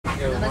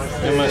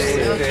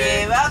Namaste.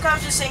 Okay, welcome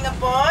to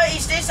Singapore.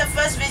 Is this the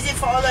first visit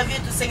for all of you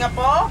to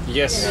Singapore?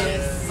 Yes.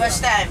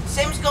 First time.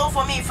 Same goal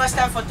for me, first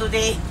time for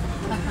today.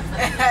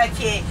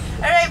 Okay.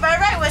 Alright, by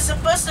right, we're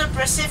supposed to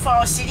proceed for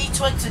our city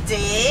tour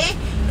today,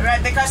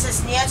 right, because it's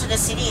near to the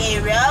city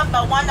area,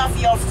 but one of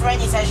your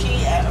friends is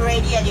actually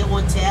already at the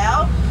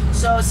hotel.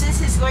 So since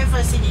he's going for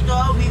a city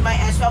tour, we might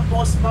as well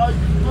postpone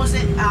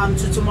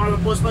to tomorrow,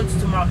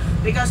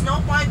 because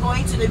no point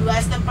going to the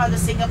western part of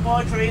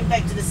Singapore, touring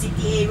back to the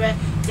city area,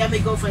 then we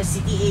go for a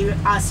city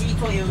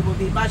tour. It will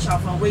be much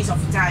of a waste of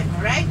time.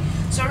 Alright,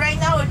 so right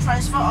now we'll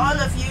transfer all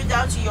of you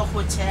down to your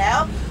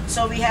hotel.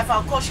 So we have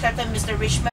our coach captain, Mr. Richmond.